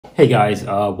Hey guys,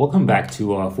 welcome back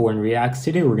to Foreign Reacts.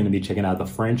 Today we're going to be checking out the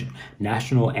French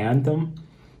national anthem.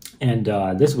 And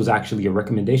this was actually a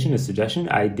recommendation, a suggestion.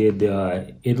 I did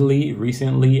Italy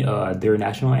recently, their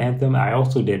national anthem. I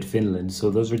also did Finland.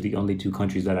 So those are the only two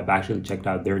countries that I've actually checked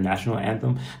out their national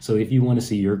anthem. So if you want to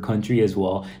see your country as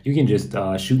well, you can just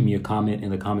shoot me a comment in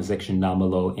the comment section down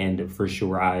below. And for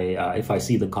sure, if I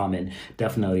see the comment,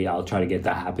 definitely I'll try to get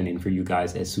that happening for you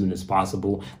guys as soon as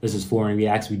possible. This is Foreign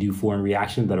Reacts. We do foreign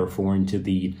reactions that are foreign to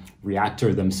the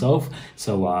reactor themselves.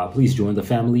 So please join the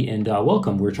family and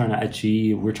welcome. We're trying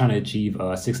to achieve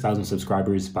 6,000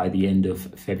 subscribers by the end of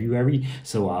February.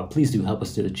 So please do help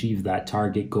us to achieve that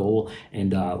target goal.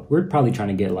 And we're probably trying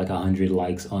to get like 100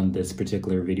 likes on this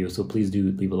particular video. So please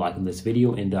do leave a like on this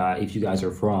video. And if you guys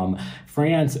are from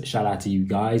France, shout out to you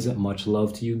guys. Much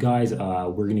love to you guys.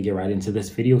 We're going to get right into this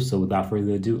video. So without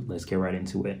further ado, let's get right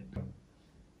into it.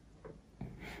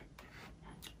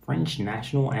 French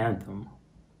national anthem.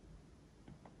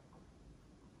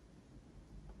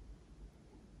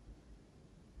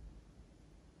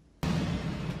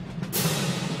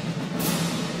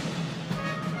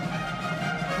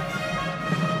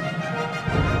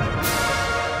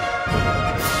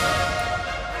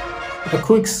 A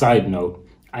quick side note,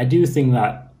 I do think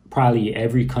that probably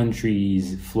every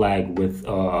country's flag with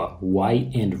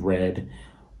white and red,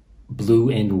 blue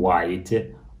and white,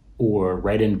 or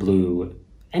red and blue,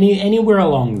 anywhere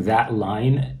along that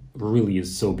line really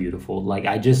is so beautiful. Like,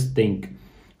 I just think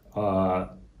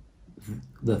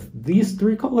these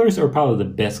three colors are probably the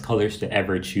best colors to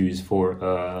ever choose for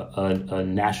a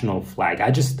national flag.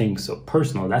 I just think so.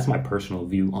 Personal, that's my personal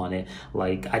view on it.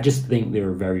 Like, I just think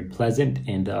they're very pleasant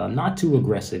and not too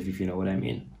aggressive, if you know what I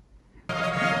mean.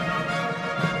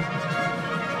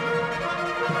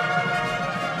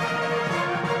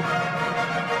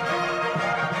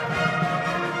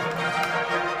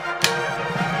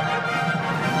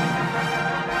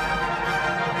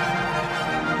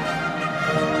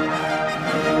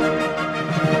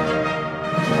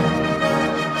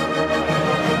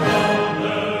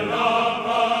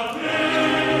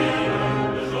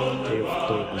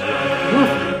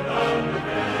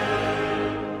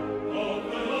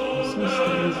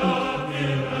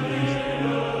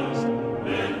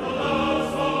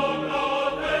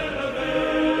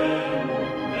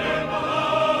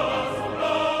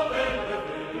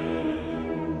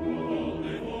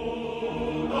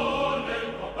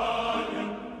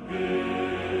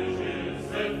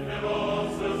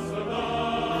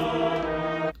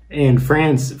 And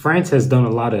France has done a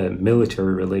lot of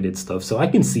military related stuff, so I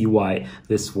can see why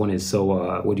this one is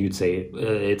so what do you say,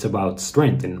 it's about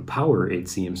strength and power, it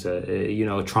seems, you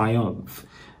know, triumph.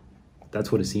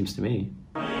 That's what it seems to me.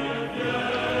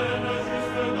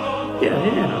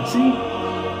 Yeah, see,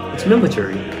 it's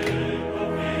military.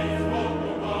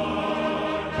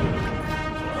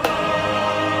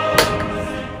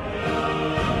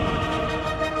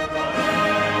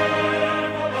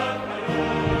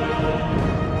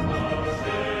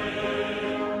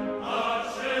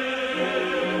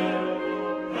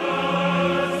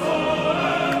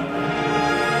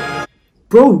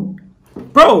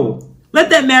 Bro, let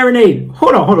that marinate.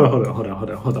 Hold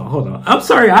on. I'm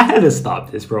sorry, I had to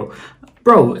stop this, bro.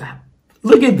 Bro,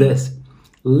 look at this.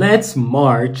 Let's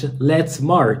march,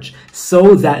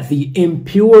 so that the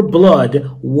impure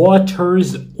blood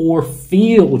waters our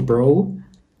field, bro.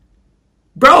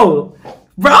 Bro,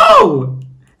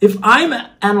 if I'm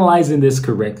analyzing this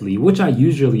correctly, which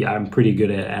I'm pretty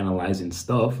good at analyzing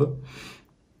stuff.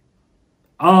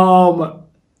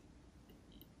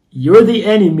 You're the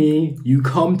enemy, you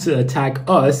come to attack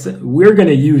us, we're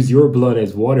gonna use your blood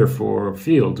as water for our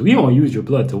fields. We don't use your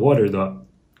blood to water though.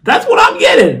 That's what I'm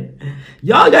getting.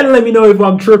 Y'all gotta let me know if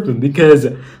I'm tripping, because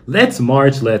let's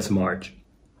march,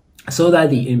 so that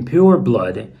the impure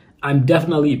blood, I'm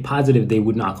definitely positive they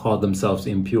would not call themselves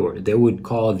impure. They would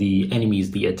call the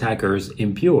enemies, the attackers,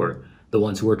 impure. The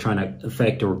ones who are trying to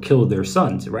affect or kill their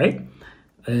sons, right?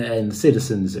 And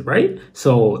citizens, right?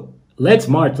 So let's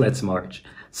march,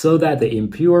 so that the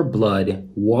impure blood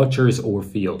waters our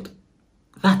field.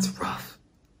 That's rough.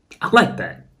 I like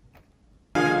that.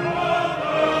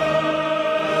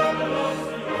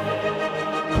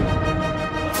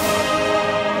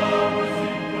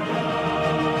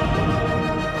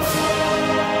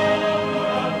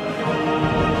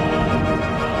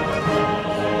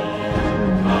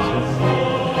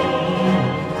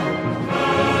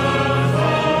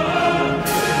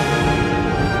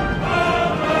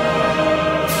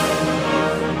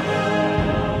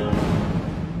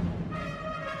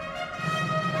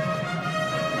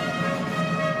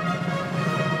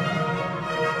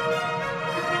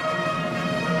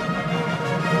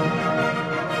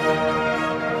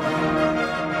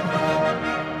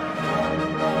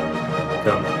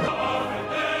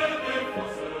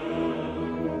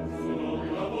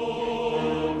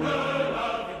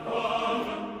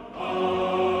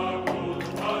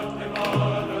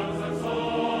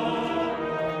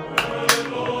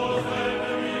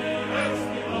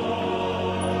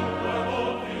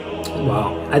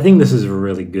 I think this is a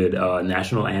really good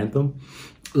national anthem.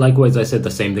 Likewise, I said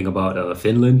the same thing about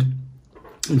Finland.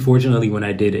 Unfortunately, when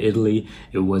I did Italy,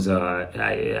 it was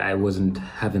I wasn't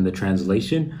having the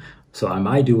translation, so I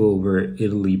might do over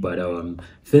Italy. But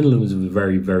Finland was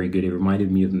very, very good. It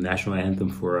reminded me of the national anthem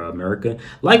for America.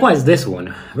 Likewise, this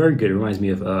one, very good. It reminds me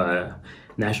of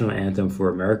national anthem for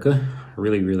America.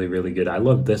 Really, really, really good. I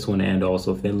love this one and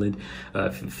also Finland.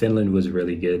 Finland was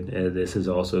really good. This is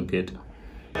also good.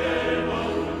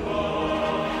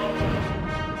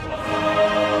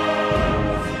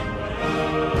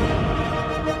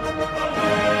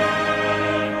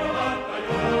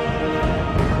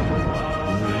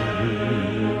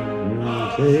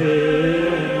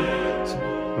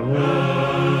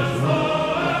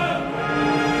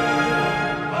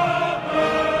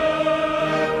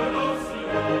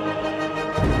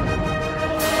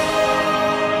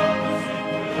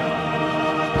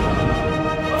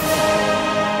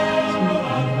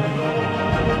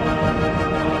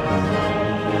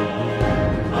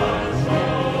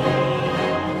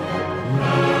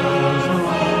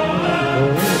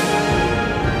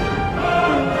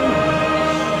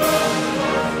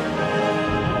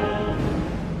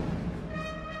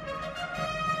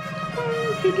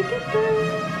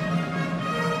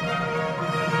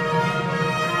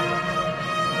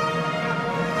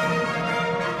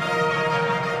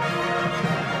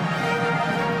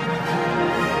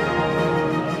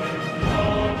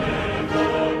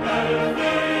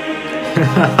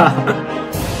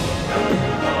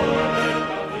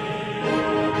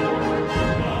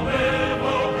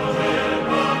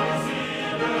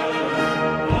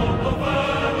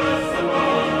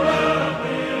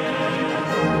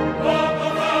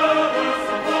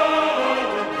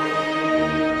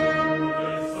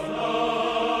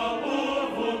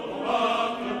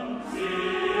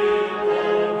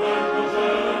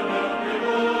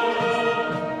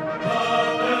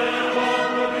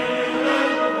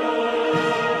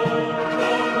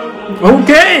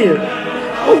 Okay,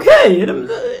 okay.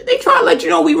 They try to let you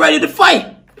know we ready to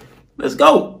fight. Let's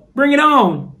go. Bring it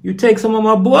on. You take some of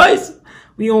my boys.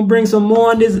 We gonna bring some more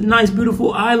on this nice,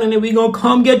 beautiful island, and we gonna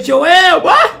come get your air.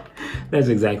 What? That's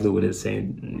exactly what it's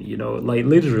saying. You know, like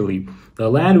literally, the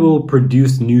land will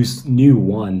produce new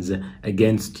ones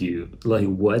against you. Like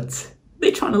what? They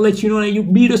trying to let you know that you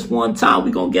beat us one time.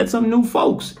 We gonna get some new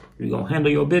folks. We gonna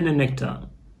handle your business next time.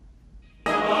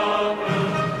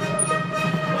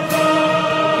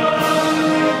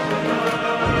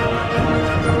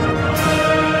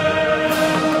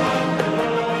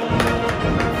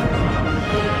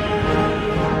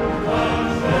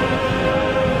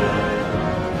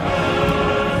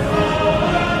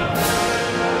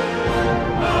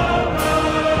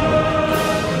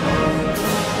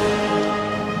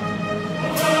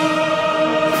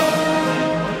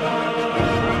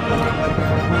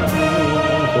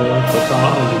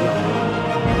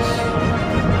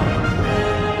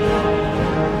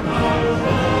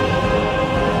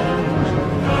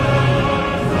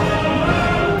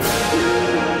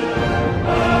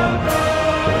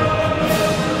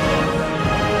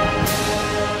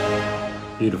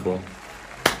 Beautiful.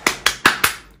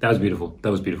 That was beautiful. That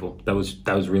was beautiful. That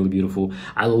was really beautiful.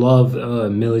 I love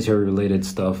military related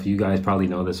stuff. You guys probably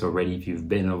know this already if you've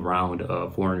been around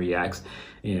Foreign Reacts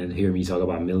and hear me talk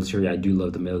about military. I do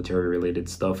love the military related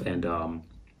stuff, and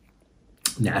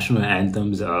national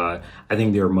anthems. I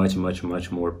think they're much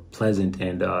more pleasant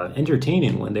and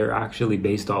entertaining when they're actually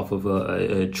based off of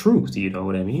a truth. You know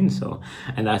what I mean? So,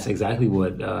 and that's exactly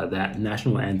what that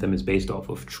national anthem is based off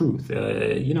of, truth.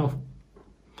 You know,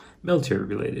 military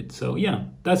related. So yeah,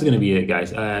 that's gonna be it,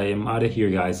 guys. I am out of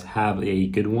here, guys. Have a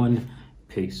good one.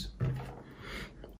 Peace.